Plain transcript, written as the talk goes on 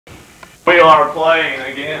We are playing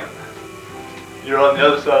again. You're on the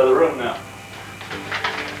other side of the room now.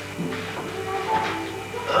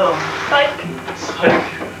 Oh. Psych. Psych.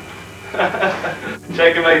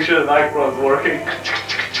 Check and make sure the microphone's working.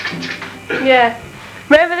 Yeah.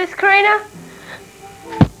 Remember this, Karina?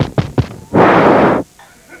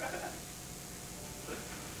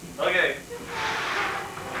 Okay.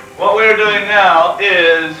 What we're doing now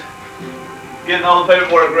is getting all the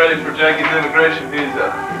paperwork ready for Jackie's immigration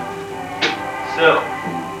visa. So,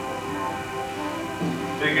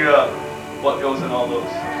 figure out what goes in all those,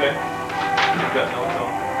 okay? You've got notes on.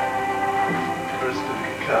 First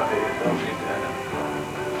certificate copy, don't need that.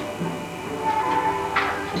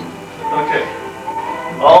 Okay.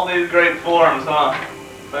 All these great forms, huh?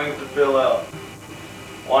 Things to fill out.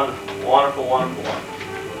 Wonderful, wonderful, wonderful,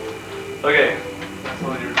 wonderful. Okay. That's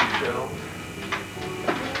all your details.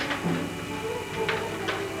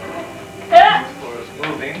 As far as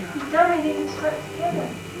moving. You tell me they can start together.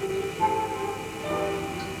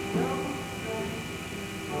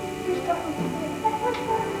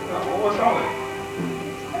 What's wrong with it?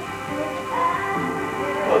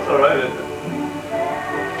 Well, it's alright, isn't it?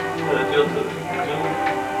 Jill took it. Jill?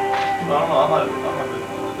 I don't know, I'm not the one to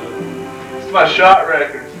do it. It's my shot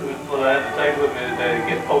record, so it's what I had to take with me today to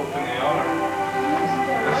get poked in the arm.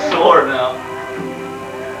 It's sore now.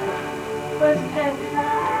 Where's the pen? It's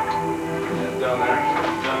down there.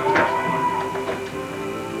 Down there somewhere.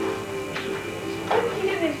 Where did you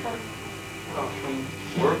get this from? Oh, from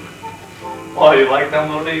work. Oh, you like them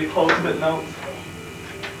little post-it notes?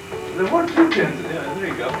 There were 2 pins. Yeah, there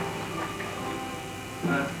you go.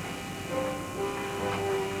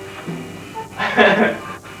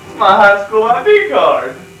 It's my high school ID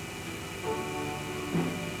card.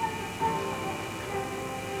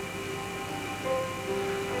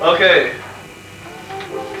 Okay.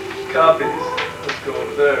 Copies. Let's go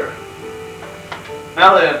over there.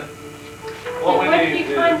 Now then, what we need Where did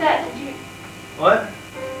you find that? Did you? What?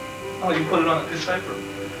 Oh, you put it on a piece of paper.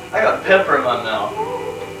 I got pepper in my mouth.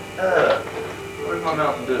 Where's my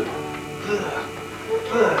Mountain Dew?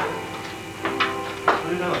 What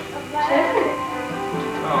are you doing?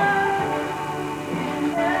 Oh.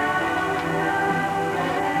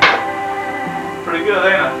 Pretty good,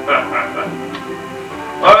 ain't it?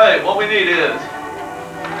 Alright, what we need is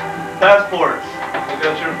passports. We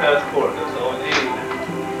got your passport, that's all we need.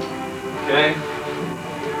 Okay?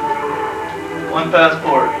 1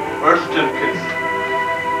 passport. Birth certificates.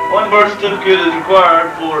 1 birth certificate is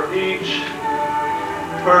required for each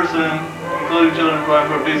person, including children applying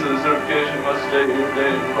for a visa. The certification must state your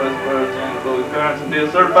date and place of birth and both parents and be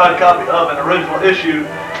a certified copy of an original issued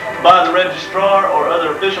by the registrar or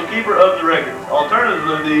other official keeper of the records.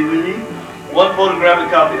 Alternatively, 1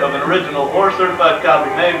 photographic copy of an original or certified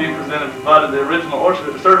copy may be presented, provided the original or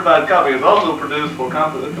certified copy is also produced for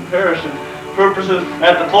comparison purposes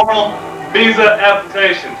at the formal visa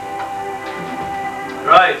application.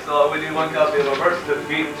 Right, so we need 1 copy of a birth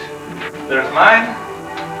certificate. There's mine,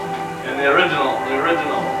 and the original,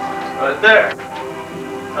 right there.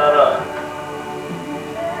 Ta-da.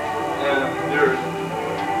 And yours.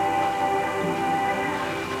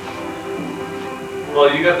 Well,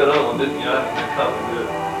 you got that other one, didn't you? I haven't made copies of it.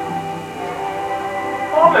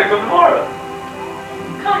 I'll make them tomorrow.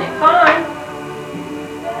 Can't you find?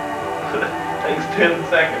 Takes 10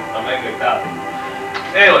 seconds. I'll make a copy.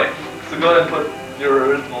 Anyway, so go ahead and put your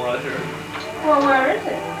original right here. Well, where is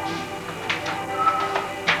it?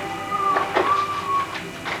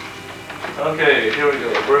 Okay, here we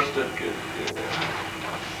go. Birth certificate.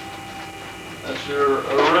 That's your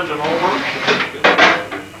original birth certificate.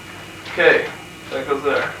 Okay, that goes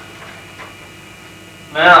there.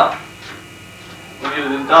 Now, we need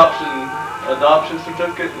an adoption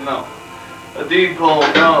certificate? No. A deed poll?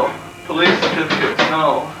 No. Police certificates?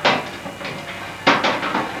 No.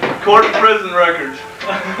 Court and prison records?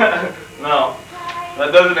 No.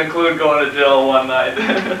 That doesn't include going to jail one night.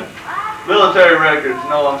 Military records?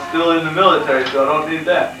 No, I'm still in the military, so I don't need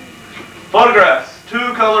that. Photographs?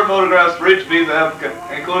 2 color photographs for each visa applicant,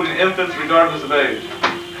 including infants regardless of age.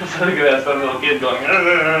 So look at that, some little kid going.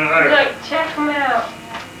 Look, check them out.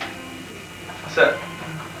 What's that?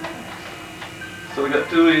 So we got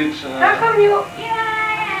 2 each. How come you...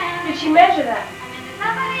 Did she measure that?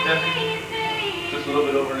 Yeah. Just a little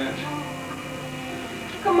bit over an inch.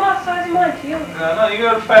 Look at my size of mine, too. No, you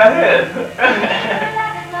got a fat head.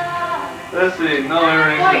 Let's see, no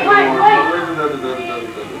earrings. Wait.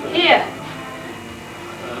 Here.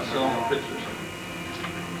 Show them the pictures.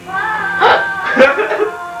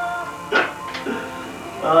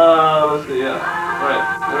 Let's see, yeah. Right,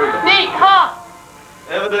 there we go. Neat, huh?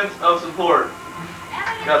 Evidence of support.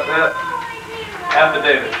 Got that.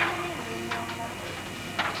 affidavit.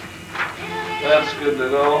 That's good to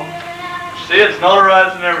go. See, it's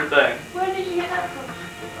notarized and everything. Where did you get that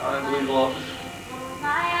from? In the legal office.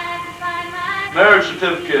 Marriage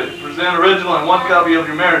certificate. Present original and 1 copy of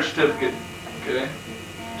your marriage certificate. Okay.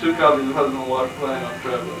 2 copies of husband and wife planning on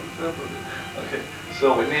traveling. Okay.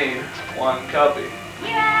 So we need 1 copy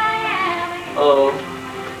of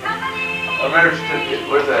a marriage certificate.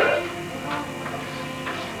 Where's that at?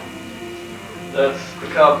 That's the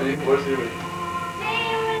copy. Where's the original?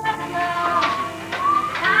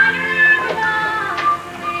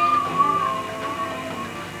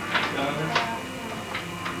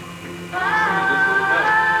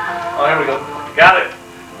 Oh, here we go. Got it.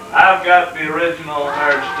 I've got the original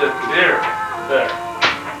marriage certificate here. There.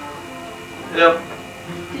 Yep.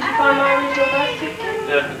 Did you find my original birth certificate?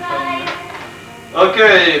 Yeah, it's fine.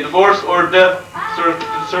 Okay, divorce or death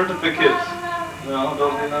certificates. No,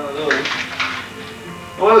 don't need none of those.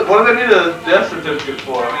 What do they need a death certificate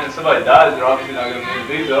for? I mean, if somebody dies, they're obviously not going to need a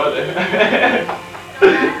visa, are they?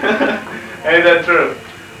 Ain't that true?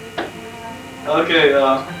 Okay,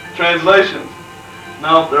 translations.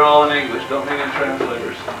 No, they're all in English. Don't need any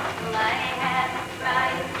translators.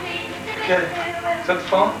 Okay, is that the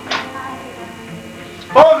phone?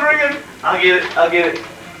 Phone's ringing! I'll get it, I'll get it.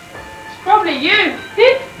 It's probably you.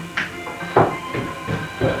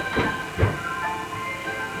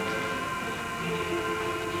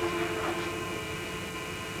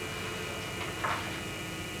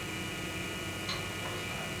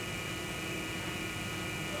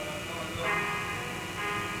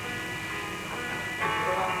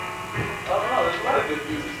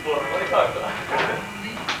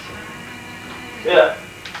 Yeah.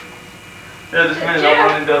 Yeah, just a minute, I'm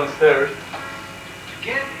running down the stairs.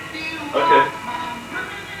 Okay.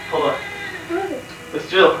 Hold on. Who is it? It's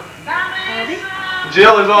Jill. Howdy.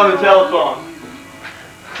 Jill is on the telephone.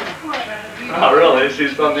 Not really,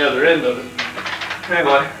 she's from the other end of it.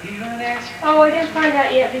 Anyway. Oh, I didn't find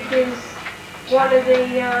out yet because one of the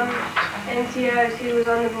NCOs who was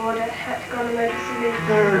on the border had to go on emergency leave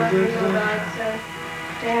because his husband died, so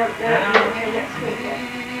they're not here next week yet.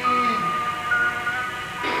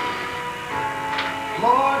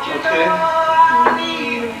 Okay.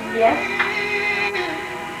 Yes?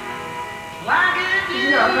 Is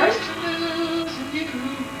it not hurt?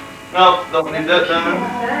 No, don't need that done.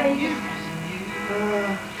 Nice.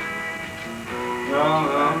 No.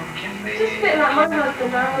 It's just a bit like my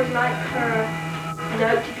husband. I would like for a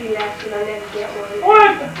note to be left and I never get one.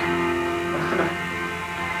 What?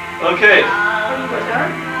 Okay. Have you got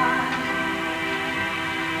done?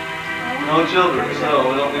 No children, so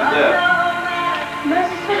we don't need that.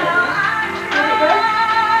 Most of it. Did it go?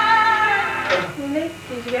 Really?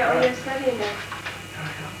 Did you get all your studying done?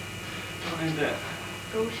 Don't need that.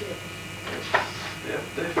 Bullshit. Yep,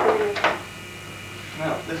 this. Really? No,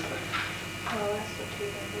 this thing. Oh, that's not too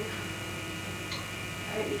bad.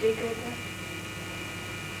 I hope you did good then.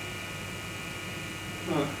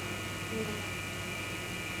 Huh.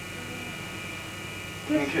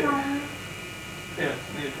 This Okay. one. Yeah,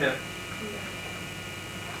 need a pen.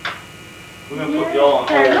 We're Yeah. gonna put y'all on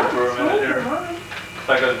hold for a minute here.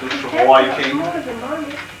 I gotta do some wiping.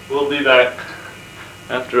 We'll be back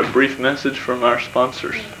after a brief message from our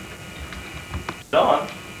sponsors. Don.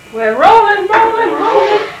 We're rolling.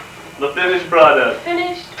 The finished product.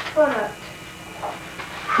 Finished product.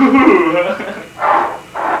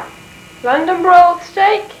 London broiled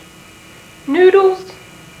steak, noodles,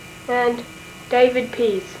 and David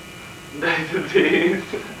peas. David peas.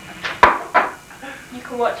 You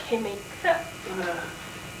can watch him eat.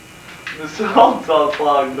 The salt's all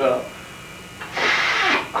clogged up.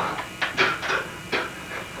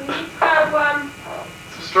 We need to go,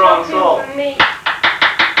 It's a strong shopping salt. for meat.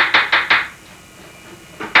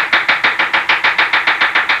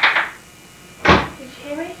 Did you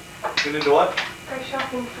hear me? We need to what? Go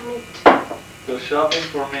shopping for meat. Go shopping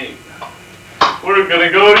for meat. We're gonna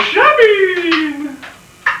go shopping!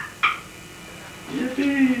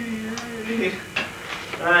 Yippee!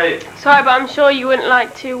 Alright. Sorry, but I'm sure you wouldn't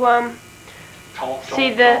like to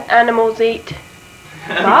see the animals eat.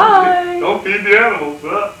 Bye. Don't feed the animals,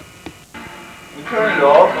 huh? I'm turning it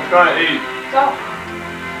off. I'm trying to eat. Stop.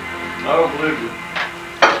 I don't believe you.